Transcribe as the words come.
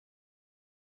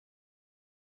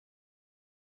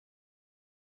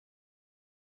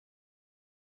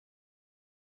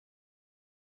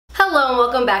Hello and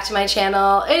welcome back to my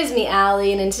channel. It is me,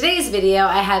 Allie, and in today's video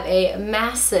I have a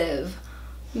massive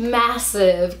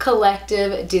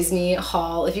collective Disney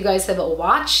haul. If you guys have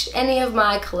watched any of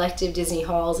my collective Disney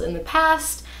hauls in the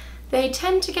past, they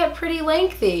tend to get pretty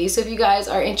lengthy. So if you guys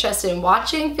are interested in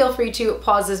watching, feel free to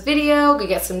pause this video, go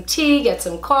get some tea, get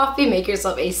some coffee, make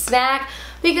yourself a snack,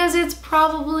 because it's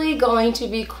probably going to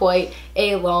be quite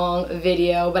a long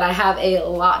video, but I have a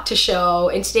lot to show.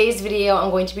 In today's video, I'm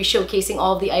going to be showcasing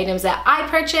all of the items that I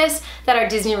purchased that are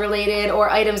Disney related, or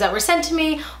items that were sent to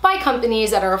me by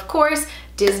companies that are, of course,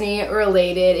 Disney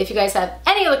related. If you guys have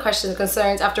any other questions or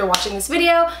concerns after watching this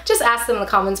video, just ask them in the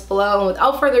comments below. And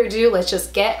without further ado, let's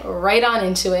just get right on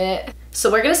into it.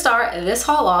 So we're gonna start this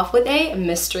haul off with a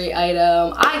mystery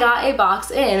item. I got a box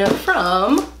in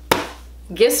from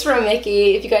Gifts from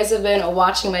Mickey. If you guys have been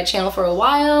watching my channel for a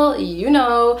while, you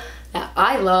know that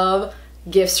I love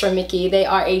Gifts from Mickey. They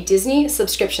are a Disney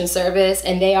subscription service,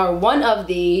 and they are one of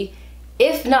the,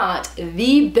 if not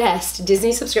the best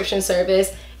Disney subscription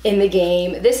service in the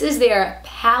game. This is their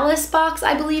Palace box,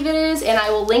 I believe it is, and I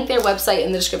will link their website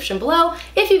in the description below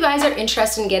if you guys are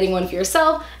interested in getting one for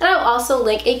yourself, and I will also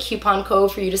link a coupon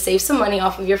code for you to save some money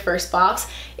off of your first box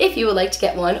if you would like to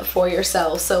get one for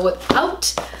yourself. So without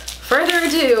further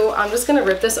ado, I'm just gonna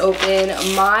rip this open.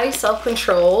 My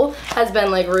self-control has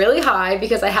been like really high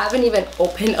because I haven't even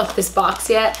opened up this box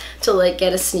yet to like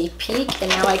get a sneak peek, and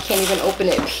now I can't even open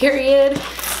it, period.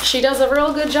 She does a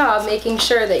real good job making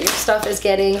sure that your stuff is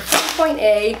getting from point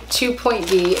A to point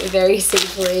B very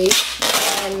safely,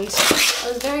 and I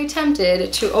was very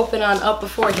tempted to open on up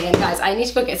beforehand. Guys, I need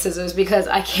to go get scissors because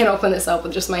I can't open this up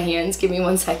with just my hands. Give me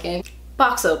 1 second.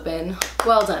 Box open.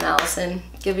 Well done, Allison.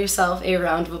 Give yourself a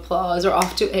round of applause. We're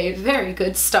off to a very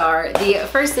good start. The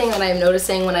first thing that I'm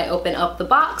noticing when I open up the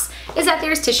box is that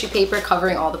there's tissue paper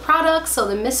covering all the products, so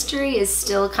the mystery is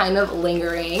still kind of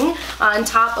lingering. On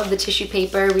top of the tissue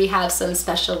paper, we have some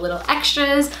special little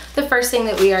extras. The first thing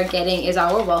that we are getting is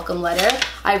our welcome letter.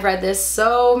 I've read this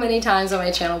so many times on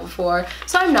my channel before,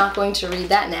 so I'm not going to read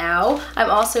that now. I'm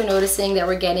also noticing that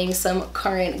we're getting some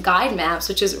current guide maps,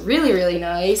 which is really, really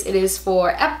nice. It is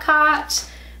for Epcot.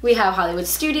 We have Hollywood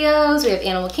Studios, we have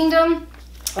Animal Kingdom,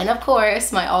 and of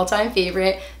course, my all-time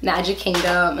favorite, Magic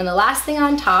Kingdom. And the last thing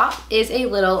on top is a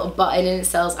little button, and it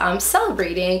says, I'm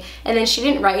celebrating. And then she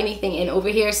didn't write anything in over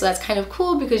here, so that's kind of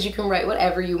cool because you can write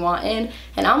whatever you want in.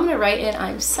 And I'm gonna write in,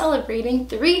 I'm celebrating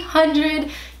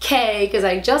 300K, because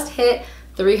I just hit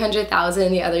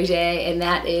 300,000 the other day, and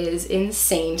that is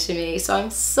insane to me. So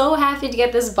I'm so happy to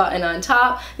get this button on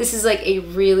top. This is like a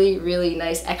really, really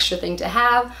nice extra thing to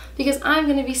have because I'm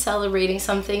gonna be celebrating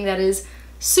something that is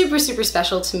super, super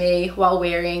special to me while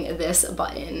wearing this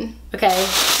button. Okay,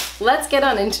 let's get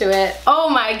on into it. Oh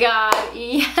my God,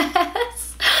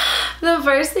 yes! The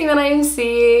first thing that I'm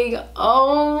seeing,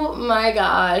 oh my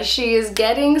gosh, she is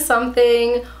getting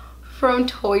something from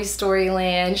Toy Story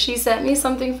Land. She sent me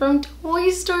something from Toy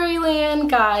Story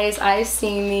Land. Guys, I've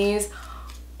seen these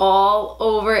all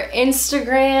over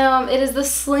Instagram. It is the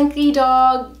Slinky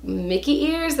Dog Mickey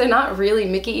ears. They're not really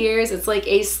Mickey ears. It's like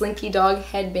a Slinky Dog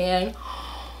headband.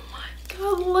 Oh my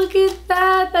God, look at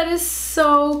that. That is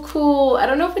so cool. I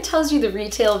don't know if it tells you the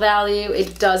retail value.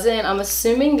 It doesn't. I'm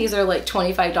assuming these are like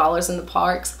 $25 in the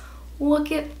parks.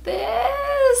 Look at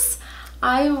this.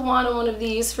 I wanted one of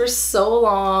these for so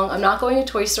long. I'm not going to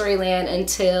Toy Story Land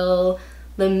until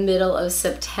the middle of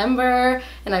September,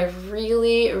 and I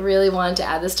really, really wanted to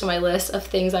add this to my list of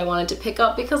things I wanted to pick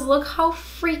up because look how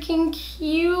freaking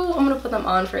cute. I'm gonna put them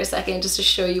on for a second just to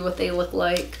show you what they look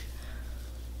like.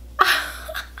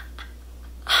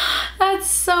 That's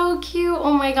so cute.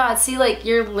 Oh my God. See, like,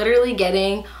 you're literally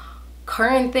getting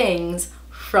current things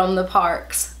from the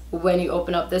parks when you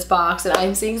open up this box, and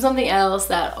I'm seeing something else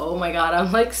that, oh my God,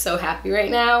 I'm like so happy right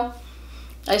now.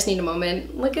 I just need a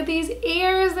moment. Look at these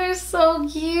ears, they're so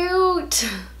cute.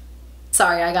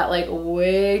 Sorry, I got like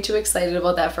way too excited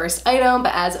about that first item,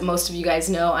 but as most of you guys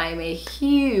know, I am a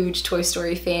huge Toy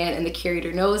Story fan, and the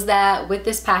curator knows that. With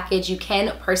this package, you can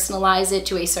personalize it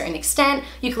to a certain extent.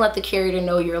 You can let the curator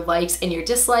know your likes and your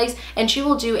dislikes, and she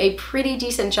will do a pretty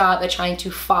decent job at trying to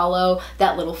follow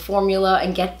that little formula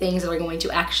and get things that are going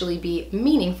to actually be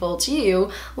meaningful to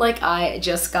you, like I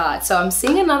just got. So I'm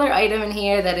seeing another item in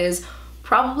here that is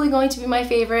probably going to be my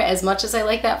favorite. As much as I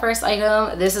like that first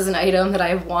item, this is an item that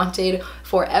I've wanted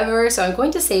forever, so I'm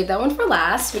going to save that one for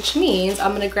last, which means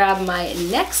I'm gonna grab my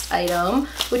next item,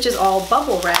 which is all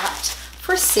bubble wrapped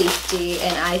for safety,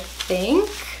 and I think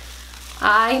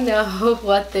I know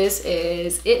what this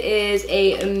is. It is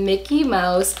a Mickey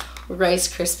Mouse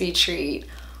Rice Krispie treat.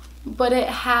 but it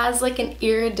has like an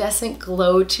iridescent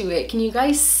glow to it. Can you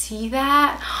guys see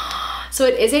that? So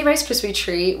it is a Rice Krispie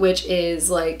treat, which is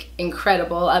like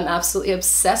incredible. I'm absolutely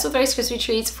obsessed with Rice Krispie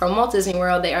treats from Walt Disney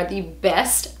World. They are the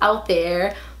best out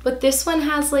there. But this one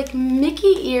has like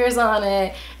Mickey ears on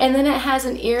it, and then it has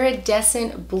an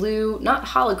iridescent blue, not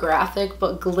holographic,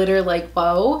 but glitter like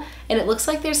bow, and it looks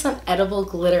like there's some edible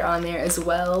glitter on there as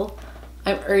well.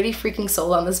 I'm already freaking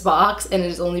sold on this box, and it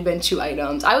has only been 2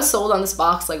 items. I was sold on this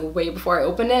box like way before I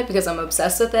opened it because I'm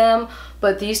obsessed with them,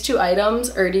 but these 2 items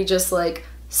already just like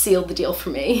sealed the deal for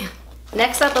me.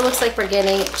 Next up, it looks like we're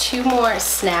getting 2 more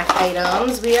snack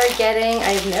items. We are getting,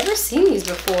 I've never seen these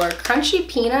before, crunchy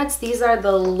peanuts. These are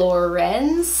the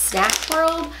Lorenz Snack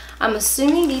World. I'm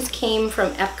assuming these came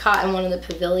from Epcot in one of the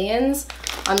pavilions.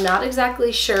 I'm not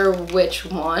exactly sure which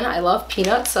one. I love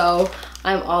peanuts, so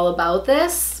I'm all about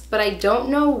this, but I don't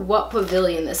know what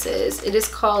pavilion this is. It is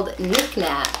called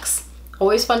UNIQLO.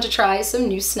 Always fun to try some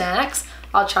new snacks.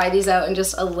 I'll try these out in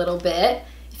just a little bit.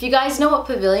 If you guys know what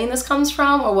pavilion this comes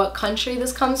from or what country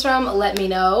this comes from, let me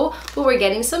know. But we're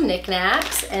getting some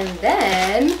knickknacks, and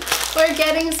then we're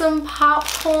getting some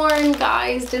popcorn,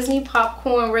 guys. Disney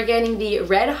popcorn. We're getting the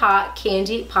Red Hot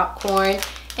candy popcorn,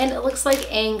 and it looks like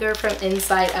anger from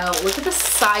inside out. Look at the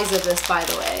size of this, by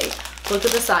the way. Look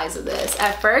at the size of this.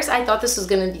 At first, I thought this was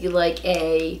gonna be like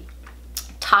a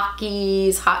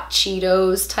Takis, Hot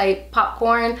Cheetos type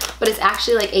popcorn, but it's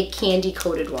actually like a candy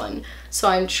coated one. So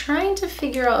I'm trying to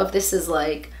figure out if this is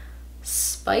like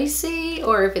spicy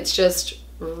or if it's just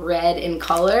red in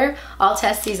color. I'll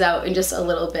test these out in just a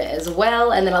little bit as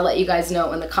well, and then I'll let you guys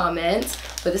know in the comments.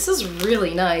 But this is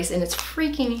really nice, and it's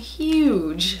freaking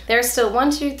huge. There's still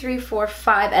 1, 2, 3, 4,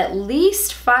 5, at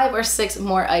least 5 or 6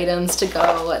 more items to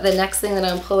go. The next thing that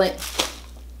I'm pulling,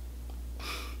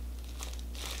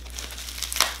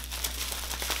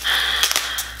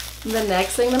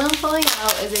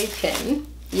 out is a pin.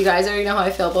 You guys already know how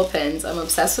I feel about pins. I'm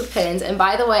obsessed with pins. And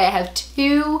by the way, I have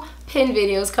 2 pin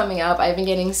videos coming up. I've been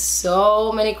getting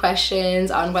so many questions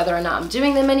on whether or not I'm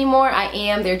doing them anymore. I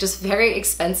am. They're just very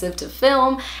expensive to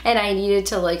film, and I needed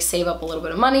to like save up a little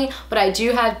bit of money. But I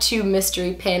do have 2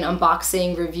 mystery pin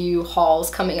unboxing review hauls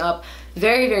coming up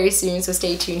very, very soon, so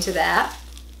stay tuned to that.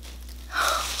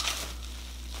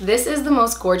 This is the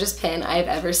most gorgeous pin I've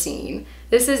ever seen.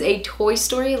 This is a Toy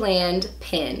Story Land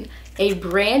pin. A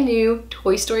brand new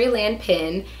Toy Story Land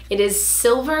pin. It is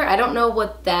silver. I don't know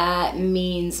what that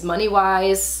means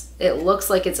money-wise. It looks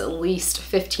like it's at least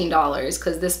 $15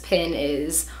 because this pin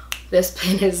is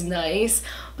nice.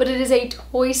 But it is a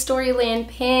Toy Story Land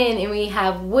pin, and we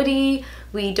have Woody.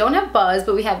 We don't have Buzz,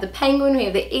 but we have the penguin, we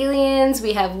have the aliens,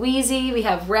 we have Wheezy, we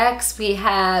have Rex, we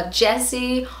have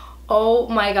Jessie. Oh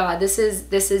my god, this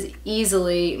is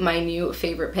easily my new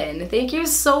favorite pin. Thank you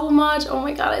so much. Oh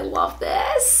my god, I love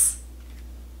this.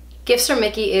 Gifts from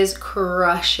Mickey is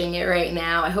crushing it right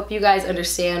now. I hope you guys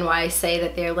understand why I say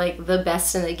that they're like the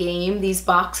best in the game. These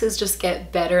boxes just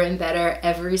get better and better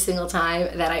every single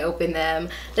time that I open them.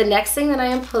 The next thing that I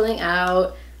am pulling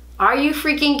out, are you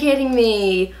freaking kidding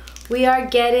me? We are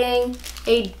getting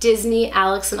a Disney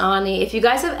Alex and Ani. If you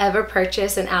guys have ever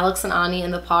purchased an Alex and Ani in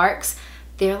the parks,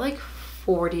 they're like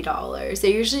 $40.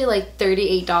 They're usually like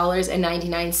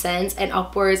 $38.99 and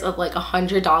upwards of like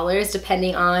 $100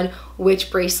 depending on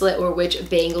which bracelet or which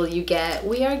bangle you get.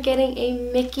 We are getting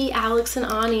a Mickey Alex and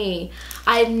Ani.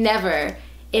 I've never,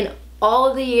 in all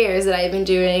of the years that I've been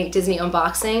doing Disney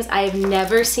unboxings, I've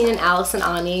never seen an Alex and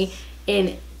Ani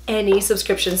in any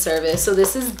subscription service. So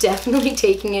this is definitely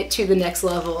taking it to the next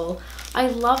level. I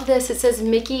love this. It says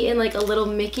Mickey in like a little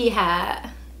Mickey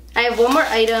hat. I have one more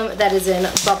item that is in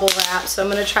bubble wrap, so I'm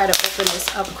going to try to open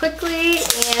this up quickly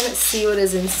and see what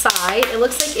is inside. It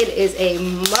looks like it is a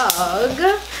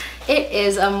mug. It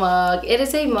is a mug. It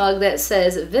is a mug that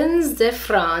says Vins de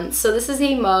France. So this is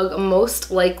a mug most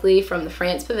likely from the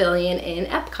France Pavilion in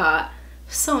Epcot.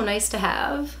 So nice to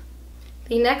have.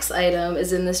 The next item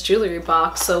is in this jewelry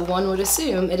box, so one would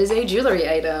assume it is a jewelry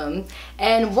item.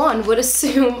 And one would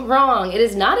assume wrong. It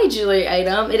is not a jewelry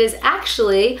item. It is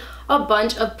actually a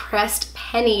bunch of pressed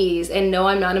pennies. And no,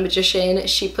 I'm not a magician.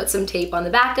 She put some tape on the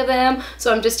back of them,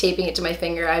 so I'm just taping it to my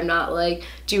finger. I'm not like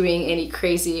doing any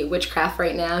crazy witchcraft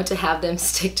right now to have them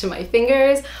stick to my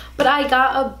fingers. But I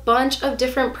got a bunch of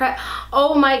different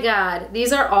oh my god,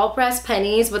 these are all pressed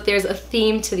pennies, but there's a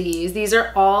theme to these. These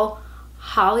are all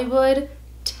Hollywood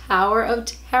Tower of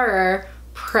Terror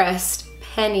pressed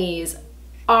pennies.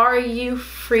 Are you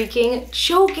freaking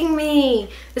joking me?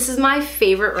 This is my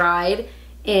favorite ride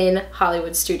in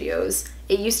Hollywood Studios.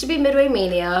 It used to be Midway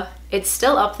Mania. It's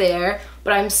still up there,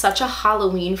 but I'm such a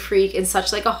Halloween freak and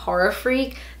such like a horror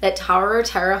freak that Tower of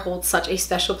Terror holds such a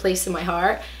special place in my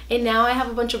heart. And now I have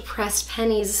a bunch of pressed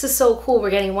pennies. This is so cool. We're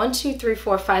getting 1, 2, 3,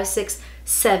 4, 5, 6,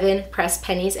 7 pressed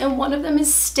pennies, and one of them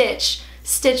is Stitch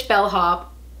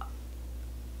Bellhop.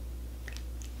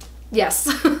 Yes.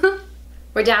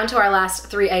 We're down to our last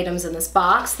 3 items in this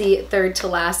box. The third to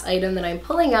last item that I'm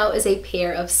pulling out is a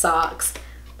pair of socks.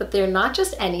 But they're not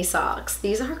just any socks.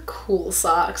 These are cool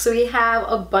socks. So we have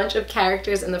a bunch of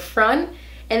characters in the front,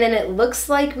 and then it looks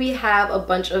like we have a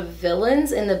bunch of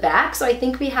villains in the back. So I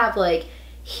think we have like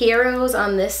heroes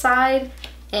on this side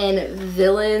and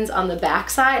villains on the back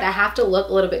side. I have to look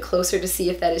a little bit closer to see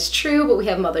if that is true, but we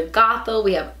have Mother Gothel,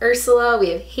 we have Ursula, we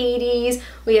have Hades,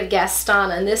 we have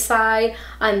Gaston on this side.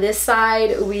 On this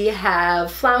side, we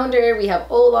have Flounder, we have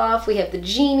Olaf, we have the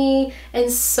Genie,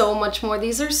 and so much more.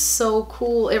 These are so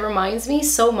cool. It reminds me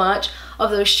so much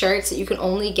of those shirts that you can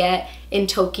only get in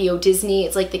Tokyo Disney.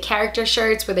 It's like the character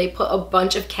shirts where they put a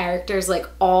bunch of characters like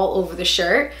all over the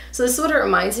shirt. So this is what it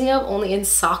reminds me of, only in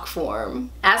sock form.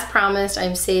 As promised,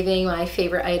 I'm saving my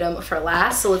favorite item for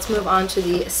last. So let's move on to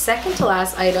the second to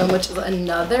last item, which is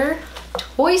another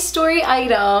Toy Story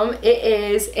item. It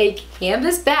is a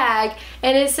canvas bag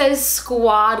and it says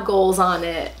Squad Goals on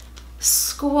it.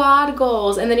 Squad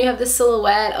Goals, and then you have the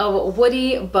silhouette of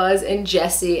Woody, Buzz, and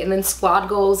Jessie, and then Squad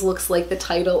Goals looks like the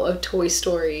title of Toy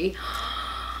Story.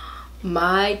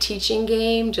 My teaching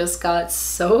game just got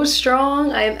so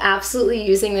strong. I am absolutely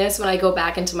using this when I go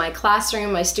back into my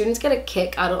classroom. My students get a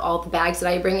kick out of all the bags that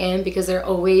I bring in because they're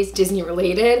always Disney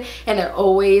related, and they're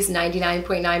always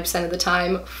 99.9% of the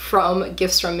time from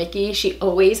Gifts from Mickey. She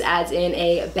always adds in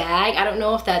a bag. I don't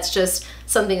know if that's just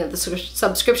something that the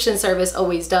subscription service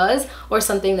always does or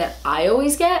something that I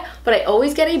always get, but I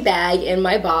always get a bag in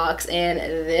my box, and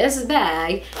this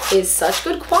bag is such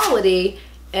good quality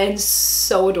and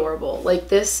so adorable. Like,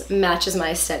 this matches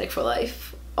my aesthetic for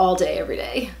life all day, every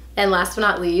day. And last but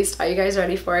not least, are you guys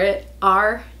ready for it?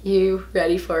 Are you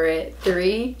ready for it?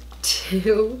 3,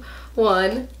 2,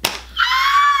 1.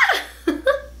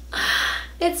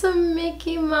 It's a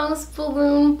Mickey Mouse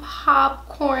balloon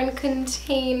popcorn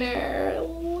container.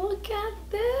 Look at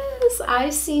this.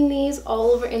 I've seen these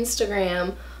all over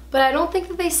Instagram, but I don't think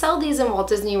that they sell these in Walt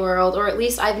Disney World, or at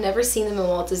least I've never seen them in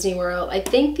Walt Disney World. I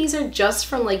think these are just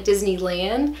from like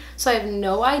Disneyland, so I have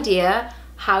no idea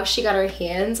how she got her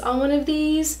hands on one of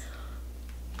these,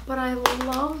 but I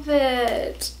love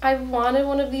it. I've wanted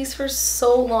one of these for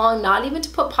so long, not even to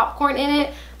put popcorn in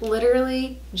it,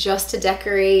 literally just to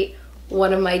decorate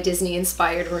one of my Disney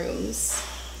inspired rooms.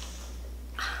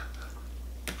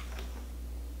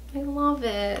 I love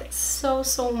it so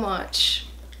much.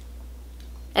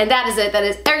 And that is it. That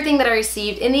is everything that I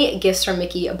received in the Gifts from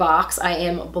Mickey box. I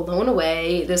am blown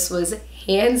away. This was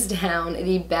hands down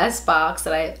the best box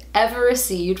that I have ever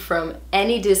received from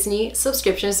any Disney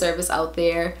subscription service out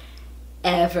there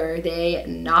ever. They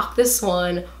knocked this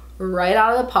one right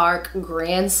out of the park.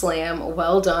 Grand slam.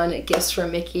 Well done, Gifts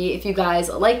from Mickey. If you guys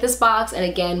like this box and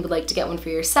again would like to get one for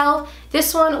yourself,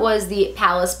 this one was the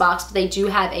Palace box, but they do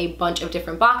have a bunch of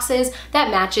different boxes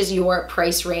that matches your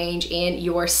price range and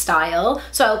your style.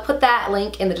 So I'll put that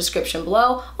link in the description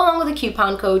below along with a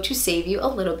coupon code to save you a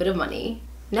little bit of money.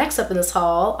 Next up in this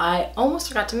haul, I almost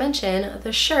forgot to mention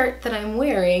the shirt that I'm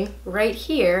wearing right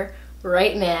here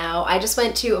right now. I just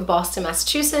went to Boston,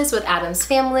 Massachusetts with Adam's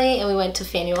family, and we went to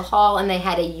Faneuil Hall, and they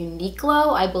had a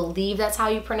UNIQLO. I believe that's how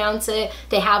you pronounce it.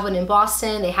 They have one in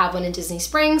Boston, they have one in Disney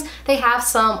Springs, they have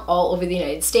some all over the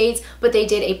United States, but they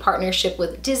did a partnership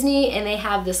with Disney, and they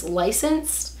have this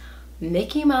licensed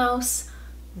Mickey Mouse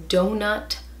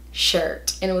donut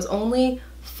shirt, and it was only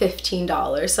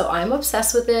 $15. So I'm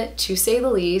obsessed with it, to say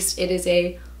the least. It is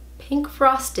a pink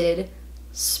frosted,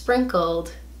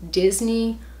 sprinkled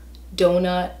Disney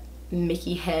donut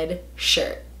Mickey head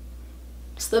shirt.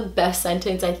 It's the best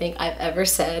sentence I think I've ever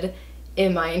said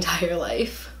in my entire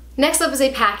life. Next up is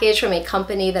a package from a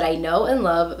company that I know and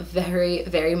love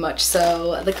very much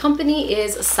so. The company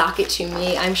is Sock It To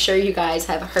Me. I'm sure you guys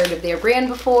have heard of their brand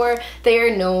before. They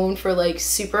are known for like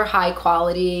super high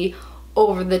quality,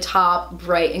 over the top,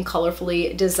 bright and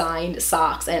colorfully designed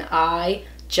socks, and I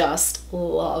just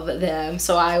love them.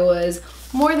 So I was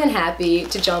more than happy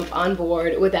to jump on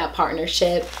board with that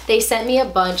partnership. They sent me a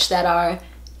bunch that are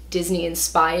Disney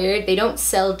inspired. They don't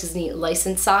sell Disney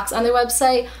licensed socks on their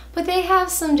website, but they have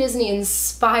some Disney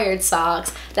inspired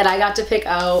socks that I got to pick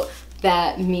out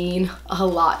that mean a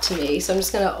lot to me. So I'm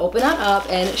just gonna open that up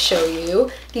and show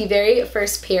you the very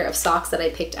first pair of socks that I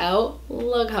picked out.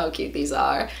 Look how cute these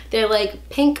are. They're like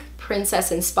pink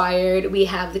princess inspired. We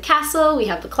have the castle, we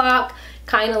have the clock,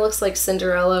 Kind of looks like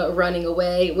Cinderella running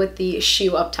away with the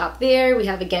shoe up top there. We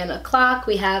have again a clock.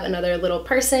 We have another little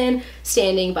person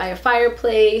standing by a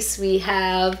fireplace. We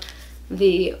have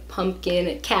the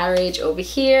pumpkin carriage over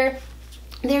here.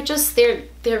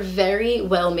 They're very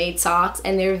well made socks,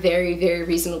 and they're very, very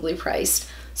reasonably priced.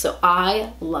 So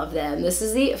I love them. This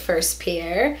is the first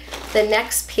pair. The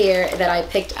next pair that I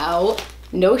picked out,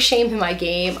 no shame in my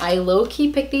game, I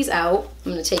low-key picked these out.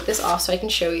 I'm gonna take this off so I can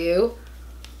show you.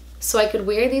 So I could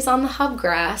wear these on the hub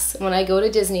grass when I go to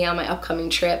Disney on my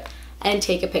upcoming trip and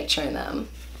take a picture in them.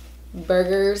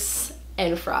 Burgers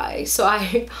and fries. So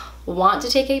I want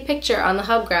to take a picture on the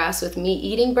hub grass with me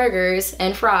eating burgers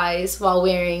and fries while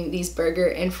wearing these burger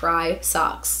and fry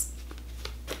socks.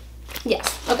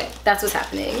 Yes, okay, that's what's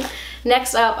happening.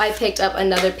 Next up, I picked up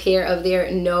another pair of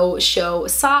their no-show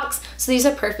socks. So these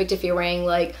are perfect if you're wearing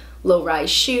like low-rise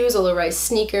shoes or low-rise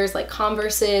sneakers like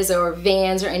Converses or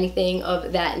Vans or anything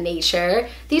of that nature.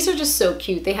 These are just so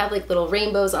cute. They have like little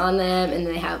rainbows on them, and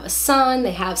they have a sun,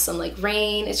 they have some like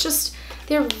rain. It's just,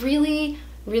 they're really,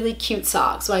 really cute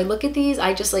socks. When I look at these,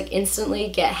 I just like instantly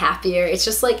get happier. It's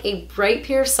just like a bright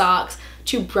pair of socks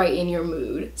to brighten your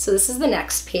mood. So this is the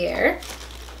next pair.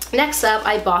 Next up,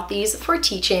 I bought these for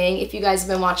teaching. If you guys have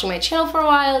been watching my channel for a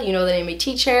while, you know that I'm a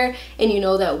teacher, and you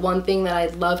know that one thing that I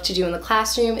love to do in the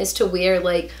classroom is to wear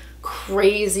like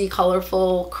crazy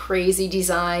colorful, crazy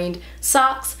designed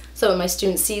socks. So when my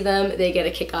students see them, they get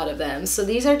a kick out of them. So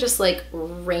these are just like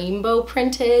rainbow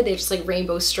printed. They're just like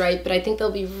rainbow striped, but I think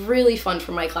they'll be really fun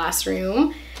for my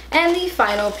classroom. And the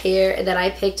final pair that I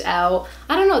picked out,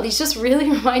 I don't know, these just really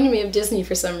reminded me of Disney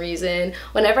for some reason.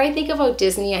 Whenever I think about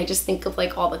Disney, I just think of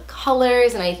like all the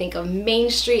colors, and I think of Main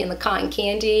Street and the cotton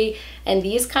candy. And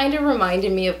these kind of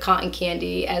reminded me of cotton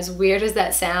candy. As weird as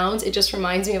that sounds, it just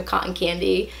reminds me of cotton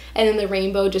candy. And then the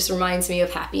rainbow just reminds me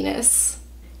of happiness.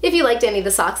 If you liked any of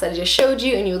the socks that I just showed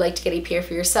you and you would like to get a pair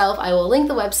for yourself, I will link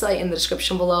the website in the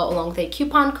description below along with a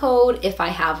coupon code if I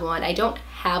have one. I don't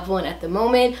have one at the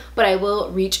moment, but I will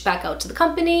reach back out to the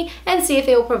company and see if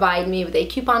they will provide me with a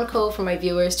coupon code for my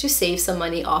viewers to save some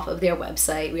money off of their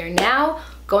website. We are now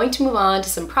going to move on to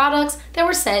some products that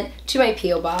were sent to my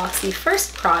P.O. box. The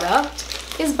first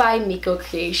product is by Miko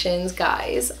Creations.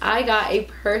 Guys, I got a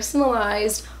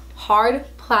personalized hard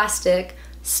plastic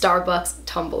Starbucks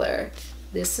tumbler.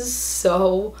 This is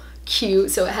so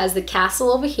cute. So it has the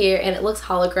castle over here, and it looks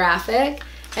holographic.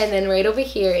 And then right over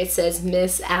here, it says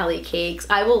Miss Allie Cakes.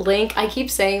 I will link, I keep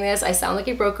saying this, I sound like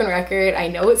a broken record. I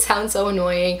know it sounds so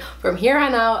annoying. From here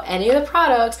on out, any of the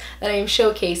products that I am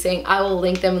showcasing, I will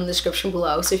link them in the description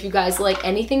below. So if you guys like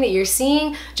anything that you're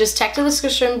seeing, just check the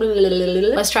description.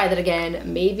 Let's try that again.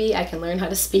 Maybe I can learn how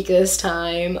to speak this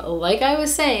time. Like I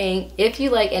was saying, if you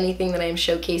like anything that I am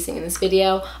showcasing in this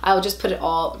video, I will just put it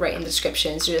all right in the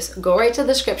description. So just go right to the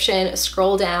description,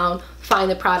 scroll down, find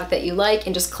the product that you like,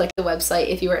 and just click the website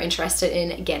if you are interested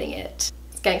in getting it.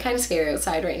 It's getting kind of scary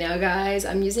outside right now, guys.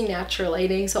 I'm using natural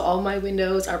lighting, so all my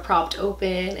windows are propped open,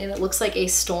 and it looks like a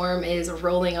storm is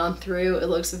rolling on through. It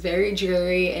looks very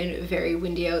dreary and very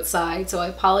windy outside, so I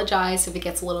apologize if it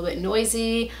gets a little bit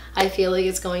noisy. I feel like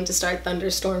it's going to start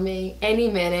thunderstorming any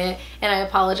minute, and I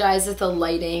apologize if the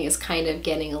lighting is kind of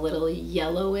getting a little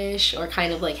yellowish or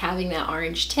kind of like having that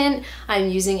orange tint. I'm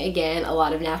using, again, a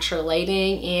lot of natural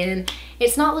lighting, and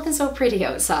it's not looking so pretty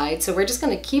outside, so we're just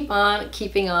gonna keep on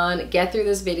keeping on, get through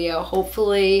this video,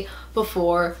 hopefully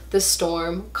before the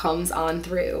storm comes on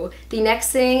through. The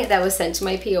next thing that was sent to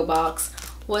my P.O. box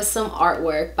was some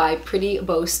artwork by Pretty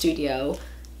Bow Studio.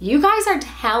 You guys are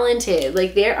talented.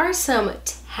 Like, there are some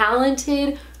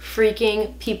talented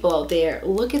freaking people out there.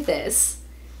 Look at this.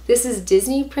 This is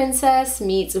Disney Princess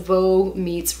meets Vogue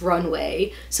meets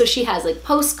Runway. So she has like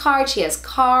postcards, she has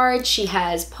cards, she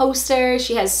has posters,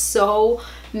 she has so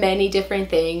many different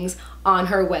things on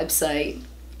her website.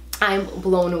 I'm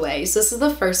blown away. So this is the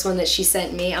first one that she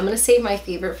sent me. I'm gonna save my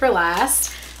favorite for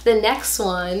last. The next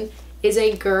one is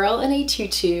a girl in a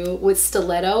tutu with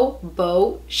stiletto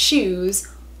bow shoes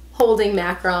holding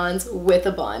macarons with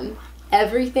a bun.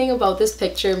 Everything about this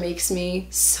picture makes me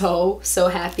so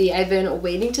happy. I've been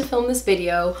waiting to film this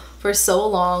video for so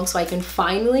long so I can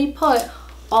finally put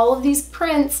all of these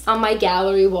prints on my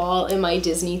gallery wall in my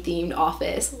Disney themed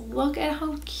office. Look at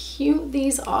how cute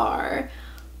these are.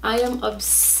 I am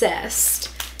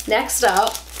obsessed. Next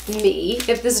up, me.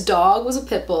 If this dog was a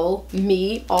pit bull,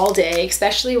 me all day,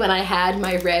 especially when I had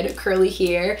my red curly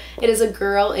hair. It is a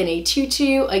girl in a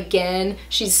tutu. Again,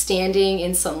 she's standing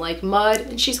in some like mud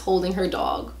and she's holding her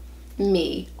dog.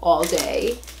 Me all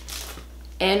day.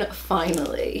 And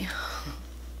finally,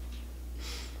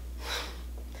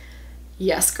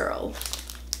 yes girl,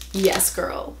 yes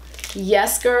girl,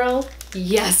 yes girl,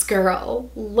 Yes, girl.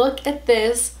 Look at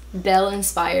this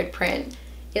Belle-inspired print.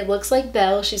 It looks like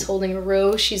Belle. She's holding a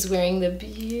rose. She's wearing the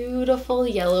beautiful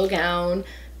yellow gown.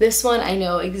 This one, I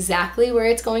know exactly where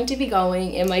it's going to be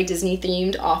going in my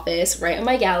Disney-themed office, right on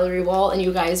my gallery wall, and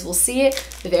you guys will see it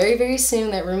very, very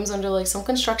soon. That room's under like some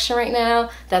construction right now.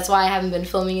 That's why I haven't been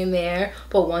filming in there.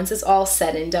 But once it's all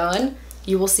said and done,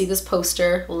 you will see this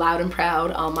poster loud and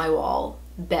proud on my wall.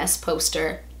 Best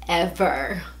poster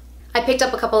ever. I picked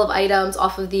up a couple of items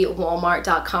off of the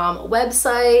Walmart.com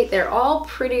website. They're all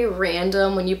pretty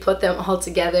random. When you put them all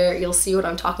together, you'll see what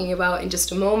I'm talking about in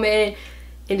just a moment.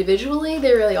 Individually,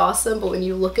 they're really awesome, but when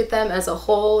you look at them as a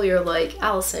whole, you're like,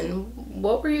 Allison,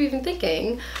 what were you even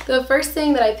thinking? The first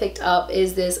thing that I picked up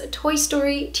is this Toy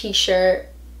Story t-shirt.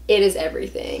 It is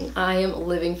everything. I am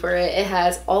living for it. It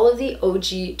has all of the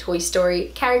OG Toy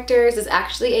Story characters. It's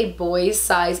actually a boy's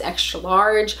size extra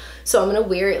large, so I'm gonna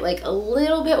wear it like a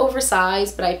little bit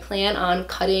oversized, but I plan on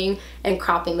cutting and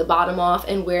cropping the bottom off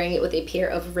and wearing it with a pair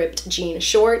of ripped jean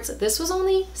shorts. This was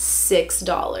only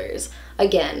 $6.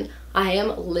 Again, I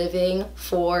am living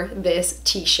for this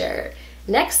t-shirt.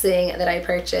 Next thing that I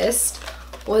purchased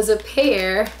was a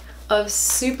pair of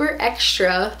super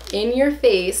extra in your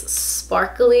face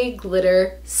sparkly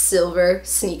glitter silver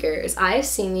sneakers. I've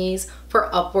seen these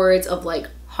for upwards of like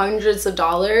hundreds of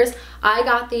dollars. I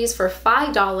got these for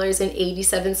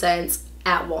 $5.87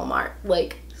 at Walmart.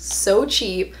 Like, so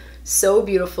cheap, so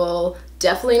beautiful,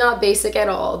 definitely not basic at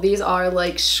all. These are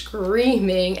like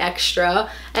screaming extra,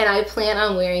 and I plan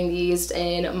on wearing these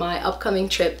in my upcoming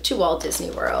trip to Walt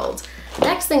Disney World.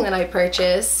 Next thing that I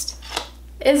purchased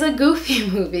is a Goofy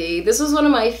movie. This was one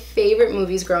of my favorite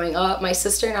movies growing up. My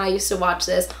sister and I used to watch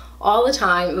this all the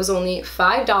time. It was only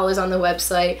 $5 on the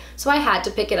website, so I had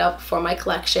to pick it up for my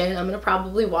collection. I'm gonna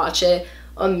probably watch it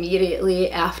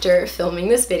immediately after filming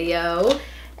this video.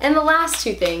 And the last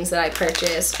two things that I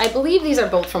purchased, I believe these are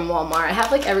both from Walmart. I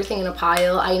have like everything in a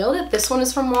pile. I know that this one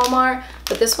is from Walmart,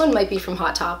 but this one might be from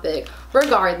Hot Topic.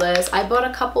 Regardless, I bought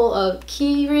a couple of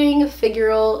keyring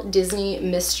figural Disney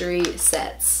mystery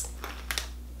sets.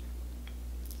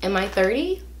 Am I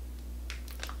 30?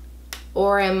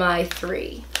 Or am I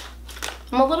 3?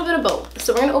 I'm a little bit of both.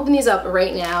 So we're gonna open these up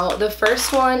right now. The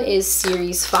first one is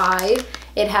Series 5.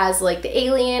 It has like the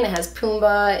alien, it has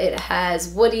Pumbaa, it has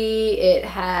Woody, it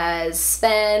has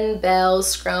Sven, Belle,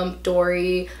 Scrump,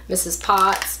 Dory, Mrs.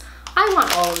 Potts. I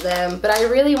want all of them, but I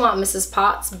really want Mrs.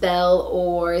 Potts, Belle,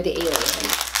 or the alien.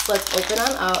 So let's open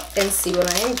on up and see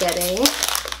what I am getting.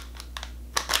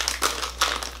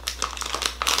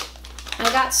 I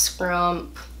got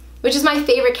Scrump, which is my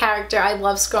favorite character. I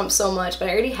love Scrump so much, but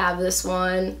I already have this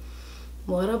one.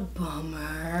 What a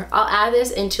bummer. I'll add this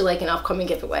into like an upcoming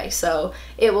giveaway, so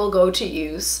it will go to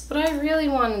use, but I really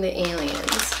wanted the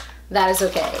aliens. That is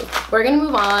okay. We're gonna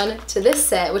move on to this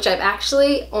set, which I've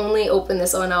actually only opened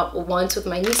this one up once with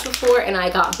my niece before, and I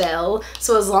got Belle.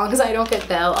 So as long as I don't get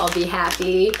Belle, I'll be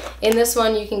happy. In this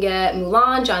one, you can get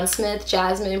Mulan, John Smith,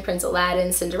 Jasmine, Prince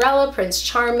Aladdin, Cinderella, Prince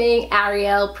Charming,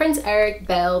 Ariel, Prince Eric,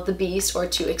 Belle, the Beast, or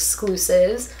 2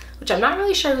 exclusives, which I'm not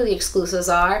really sure who the exclusives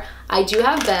are. I do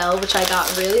have Belle, which I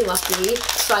got really lucky,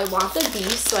 so I want the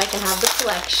Beast so I can have the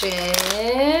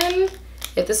collection.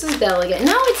 If this is Belle again.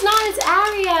 No, it's not, it's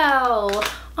Ariel.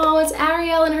 Oh, it's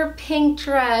Ariel in her pink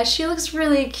dress. She looks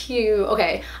really cute.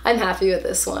 Okay, I'm happy with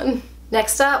this one.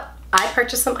 Next up, I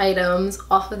purchased some items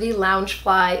off of the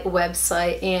Loungefly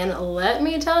website, and let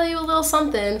me tell you a little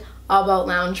something about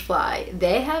Loungefly.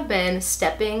 They have been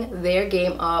stepping their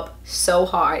game up so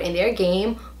hard, and their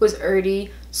game was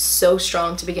already so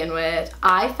strong to begin with.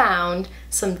 I found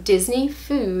some Disney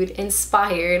food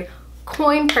inspired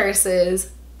coin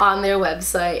purses on their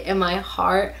website, and my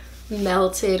heart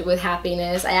melted with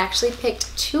happiness. I actually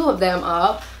picked 2 of them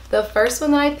up. The first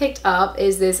one that I picked up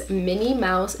is this Minnie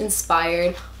Mouse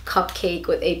inspired cupcake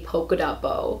with a polka dot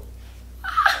bow.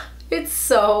 It's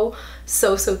so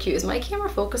cute. Is my camera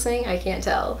focusing? I can't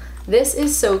tell. This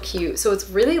is so cute. So it's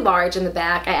really large in the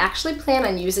back. I actually plan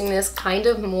on using this kind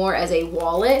of more as a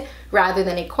wallet rather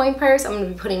than a coin purse. I'm gonna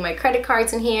be putting my credit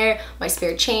cards in here, my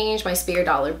spare change, my spare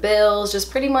dollar bills, just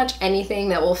pretty much anything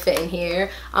that will fit in here.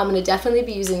 I'm gonna definitely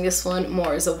be using this one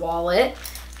more as a wallet.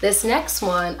 This next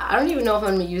one, I don't even know if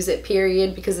I'm gonna use it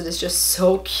period because it is just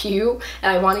so cute,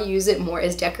 and I wanna use it more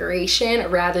as decoration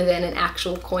rather than an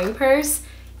actual coin purse.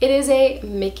 It is a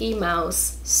Mickey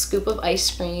Mouse scoop of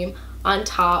ice cream on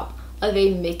top of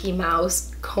a Mickey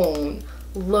Mouse cone.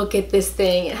 look at this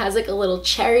thing. It has like a little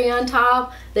cherry on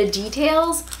top. The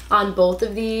details on both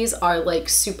of these are like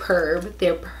superb.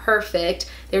 They're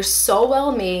perfect. They're so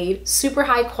well made, super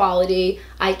high quality.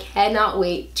 I cannot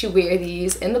wait to wear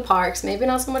these in the parks. Maybe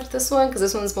not so much this one because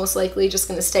this one's most likely just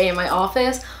gonna stay in my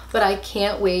office, but I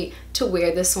can't wait to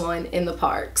wear this one in the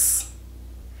parks.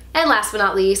 And last but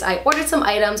not least, I ordered some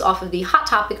items off of the Hot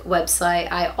Topic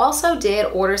website. I also did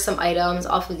order some items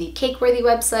off of the Cakeworthy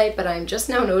website, but I'm just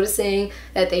now noticing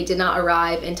that they did not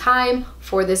arrive in time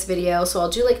for this video. So I'll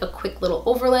do like a quick little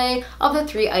overlay of the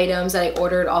 3 items that I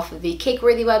ordered off of the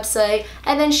Cakeworthy website,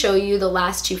 and then show you the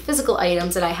last 2 physical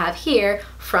items that I have here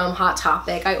from Hot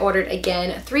Topic. I ordered,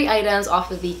 again, 3 items off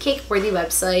of the Cakeworthy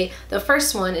website. The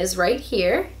first one is right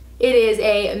here. It is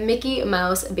a Mickey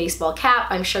Mouse baseball cap.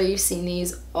 I'm sure you've seen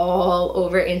these all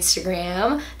over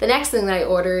Instagram. The next thing that I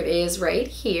ordered is right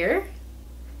here.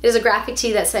 It is a graphic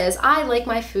tee that says, "I like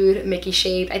my food Mickey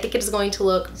shaped." I think it is going to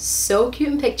look so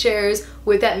cute in pictures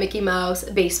with that Mickey Mouse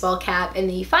baseball cap. And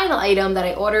the final item that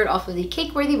I ordered off of the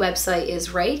Cakeworthy website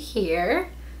is right here.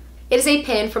 It is a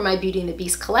pin from my Beauty and the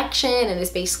Beast collection, and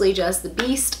it's basically just the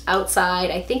Beast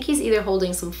outside. I think he's either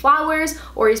holding some flowers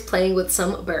or he's playing with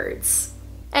some birds.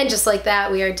 And just like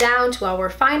that, we are down to our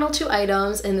final 2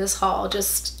 items in this haul.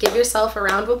 Just give yourself a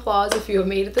round of applause if you have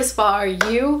made it this far.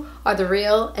 You are the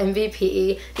real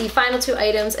MVP. The final 2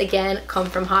 items, again, come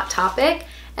from Hot Topic.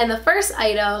 And the first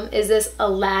item is this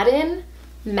Aladdin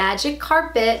Magic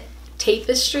Carpet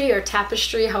Tapestry, or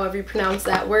tapestry, however you pronounce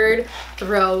that word,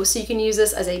 throw. So you can use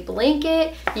this as a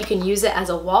blanket, you can use it as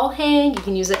a wall hang, you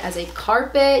can use it as a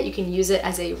carpet, you can use it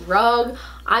as a rug.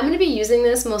 I'm gonna be using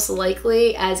this most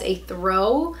likely as a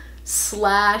throw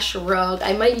 / rug.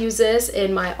 I might use this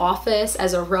in my office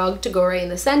as a rug to go right in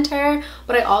the center,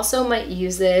 but I also might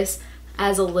use this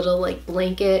as a little like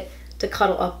blanket to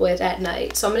cuddle up with at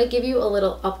night. So I'm gonna give you a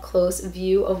little up close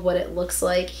view of what it looks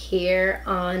like here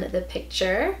on the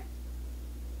picture.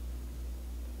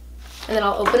 And then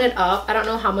I'll open it up. I don't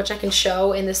know how much I can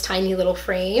show in this tiny little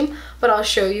frame, but I'll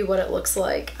show you what it looks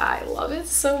like. I love it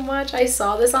so much. I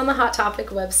saw this on the Hot Topic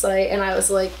website and I was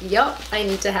like, yup, I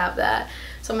need to have that.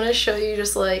 So I'm gonna show you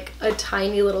just like a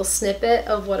tiny little snippet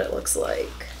of what it looks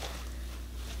like.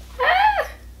 Ah!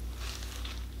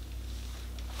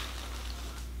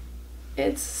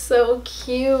 It's so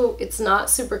cute. It's not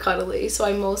super cuddly, so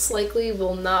I most likely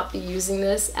will not be using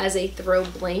this as a throw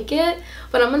blanket,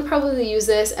 but I'm gonna probably use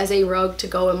this as a rug to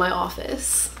go in my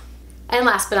office. And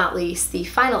last but not least, the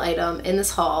final item in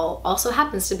this haul also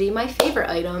happens to be my favorite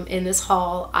item in this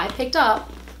haul. I picked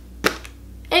up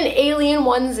an alien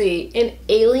onesie, an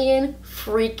alien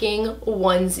freaking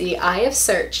onesie. I have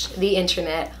searched the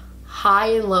internet high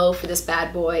and low for this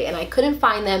bad boy, and I couldn't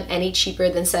find them any cheaper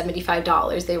than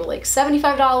 $75. They were like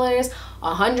 $75,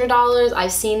 $100.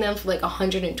 I've seen them for like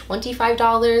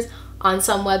 $125 on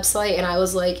some website, and I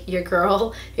was like, your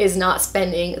girl is not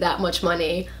spending that much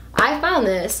money. I found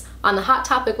this on the Hot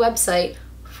Topic website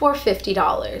for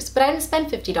 $50, but I didn't spend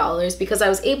 $50 because I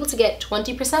was able to get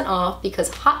 20% off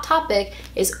because Hot Topic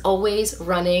is always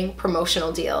running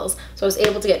promotional deals. So I was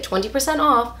able to get 20%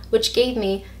 off, which gave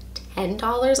me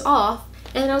 $10 off,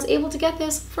 and I was able to get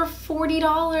this for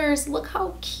 $40. Look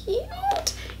how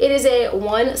cute. It is a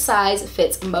one size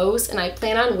fits most, and I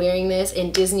plan on wearing this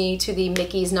in Disney to the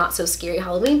Mickey's Not So Scary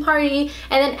Halloween party,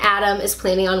 and then Adam is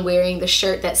planning on wearing the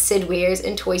shirt that Sid wears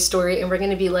in Toy Story, and we're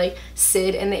gonna be like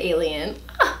Sid and the alien.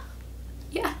 Ah,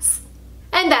 yes.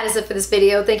 And that is it for this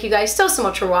video. Thank you guys so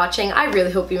much for watching. I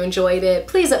really hope you enjoyed it.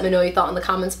 Please let me know your thought in the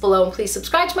comments below, and please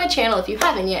subscribe to my channel if you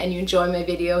haven't yet and you enjoy my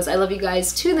videos. I love you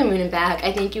guys to the moon and back.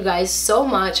 I thank you guys so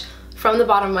much from the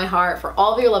bottom of my heart for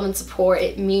all of your love and support.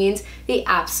 It means the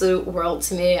absolute world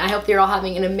to me. I hope you're all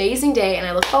having an amazing day, and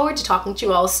I look forward to talking to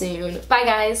you all soon. Bye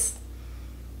guys.